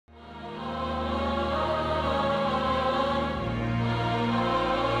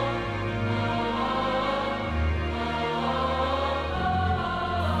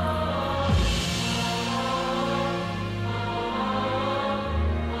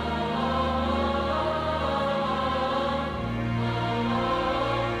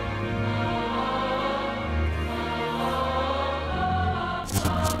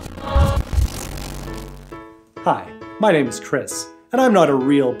My name is Chris, and I'm not a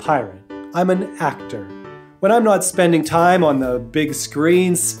real pirate. I'm an actor. When I'm not spending time on the big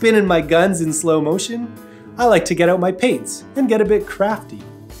screen spinning my guns in slow motion, I like to get out my paints and get a bit crafty.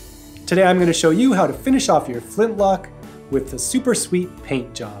 Today I'm going to show you how to finish off your flintlock with a super sweet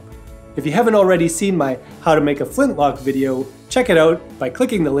paint job. If you haven't already seen my How to Make a Flintlock video, check it out by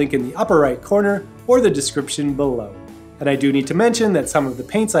clicking the link in the upper right corner or the description below. And I do need to mention that some of the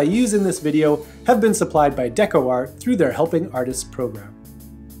paints I use in this video have been supplied by DecoArt through their Helping Artists program.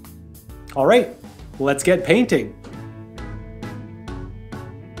 Alright, let's get painting!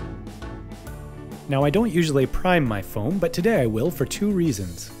 Now I don't usually prime my foam, but today I will for two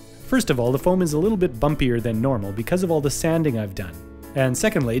reasons. First of all, the foam is a little bit bumpier than normal because of all the sanding I've done. And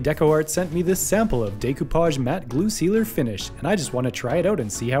secondly, DecoArt sent me this sample of decoupage matte glue sealer finish, and I just want to try it out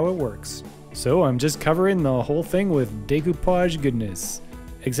and see how it works. So I'm just covering the whole thing with decoupage goodness,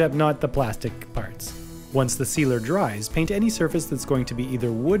 except not the plastic parts. Once the sealer dries, paint any surface that's going to be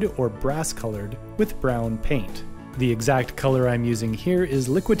either wood or brass colored with brown paint. The exact color I'm using here is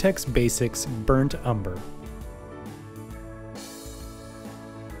Liquitex Basics Burnt Umber.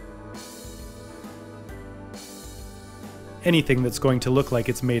 Anything that's going to look like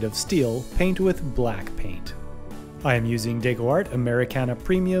it's made of steel, paint with black paint. I am using DecoArt Americana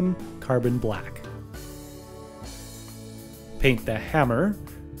Premium Carbon Black. Paint the hammer,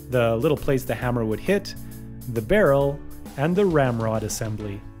 the little place the hammer would hit, the barrel, and the ramrod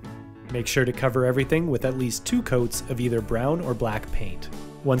assembly. Make sure to cover everything with at least 2 coats of either brown or black paint.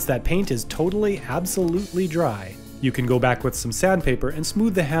 Once that paint is totally, absolutely dry, you can go back with some sandpaper and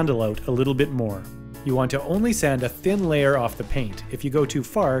smooth the handle out a little bit more. You want to only sand a thin layer off the paint. If you go too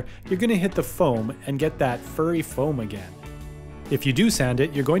far, you're going to hit the foam and get that furry foam again. If you do sand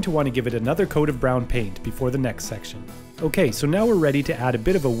it, you're going to want to give it another coat of brown paint before the next section. Okay, so now we're ready to add a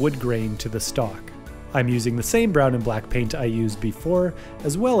bit of a wood grain to the stock. I'm using the same brown and black paint I used before,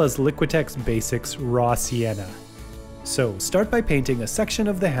 as well as Liquitex Basics Raw Sienna. So start by painting a section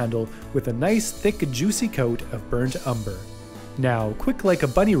of the handle with a nice thick juicy coat of burnt umber. Now, quick like a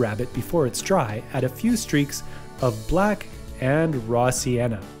bunny rabbit before it's dry, add a few streaks of black and raw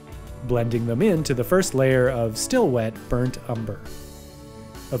sienna, blending them into the first layer of still wet burnt umber.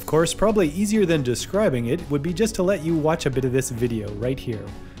 Of course, probably easier than describing it would be just to let you watch a bit of this video right here,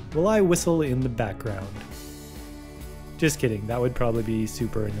 while I whistle in the background. Just kidding, that would probably be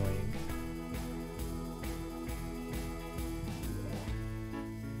super annoying.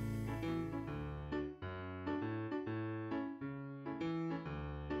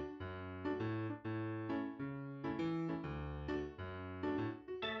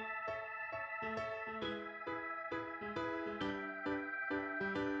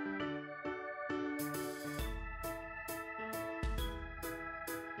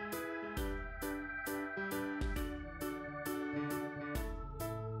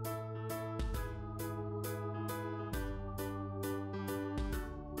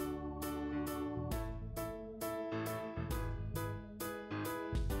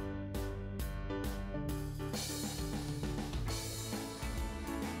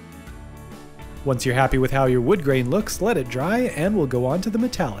 Once you're happy with how your wood grain looks, let it dry and we'll go on to the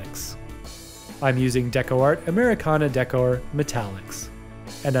metallics. I'm using DecoArt Americana Decor Metallics,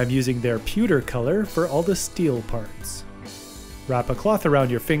 and I'm using their pewter color for all the steel parts. Wrap a cloth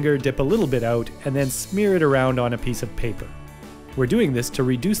around your finger, dip a little bit out, and then smear it around on a piece of paper. We're doing this to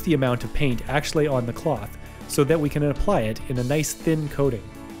reduce the amount of paint actually on the cloth so that we can apply it in a nice thin coating.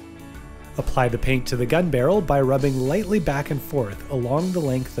 Apply the paint to the gun barrel by rubbing lightly back and forth along the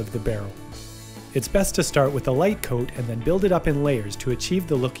length of the barrel. It's best to start with a light coat and then build it up in layers to achieve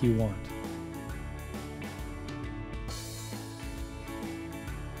the look you want.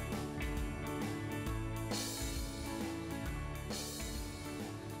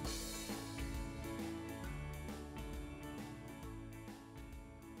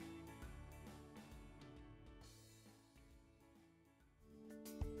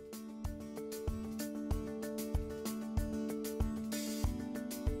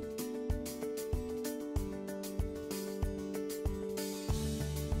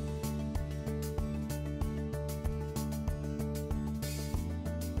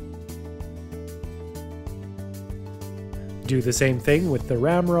 Do the same thing with the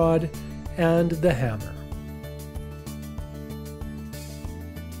ramrod and the hammer.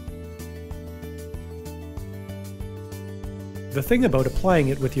 The thing about applying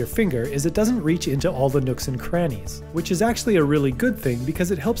it with your finger is it doesn't reach into all the nooks and crannies, which is actually a really good thing because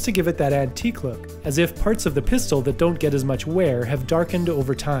it helps to give it that antique look, as if parts of the pistol that don't get as much wear have darkened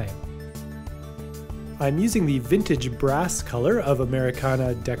over time. I'm using the vintage brass color of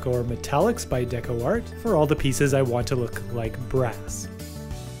Americana Decor Metallics by DecoArt for all the pieces I want to look like brass.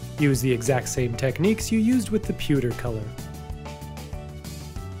 Use the exact same techniques you used with the pewter color.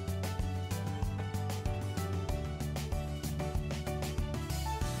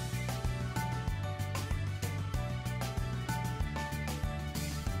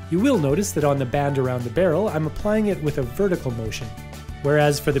 You will notice that on the band around the barrel, I'm applying it with a vertical motion,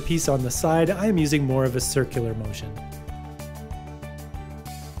 whereas for the piece on the side, I am using more of a circular motion.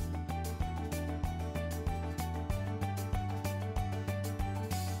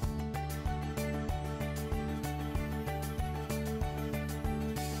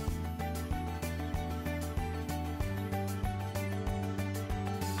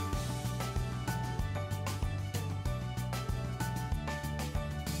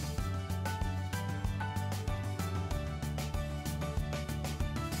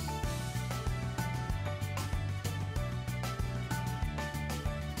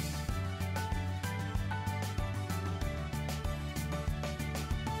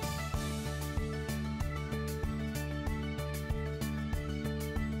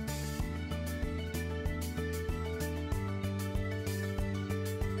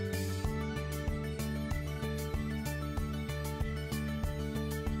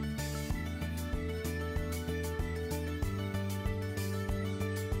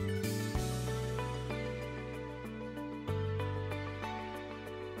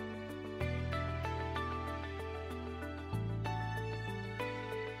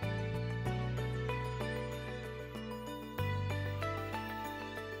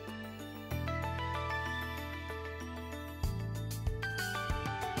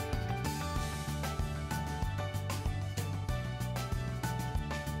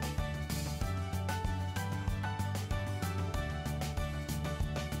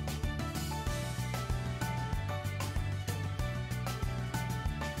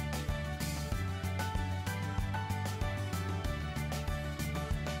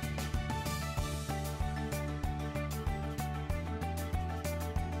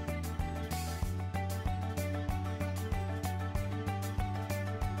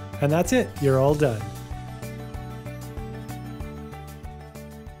 And that's it, you're all done.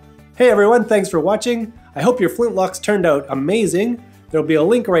 Hey everyone, thanks for watching. I hope your flintlocks turned out amazing. There'll be a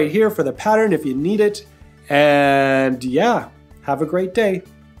link right here for the pattern if you need it. And yeah, have a great day.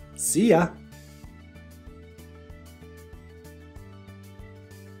 See ya.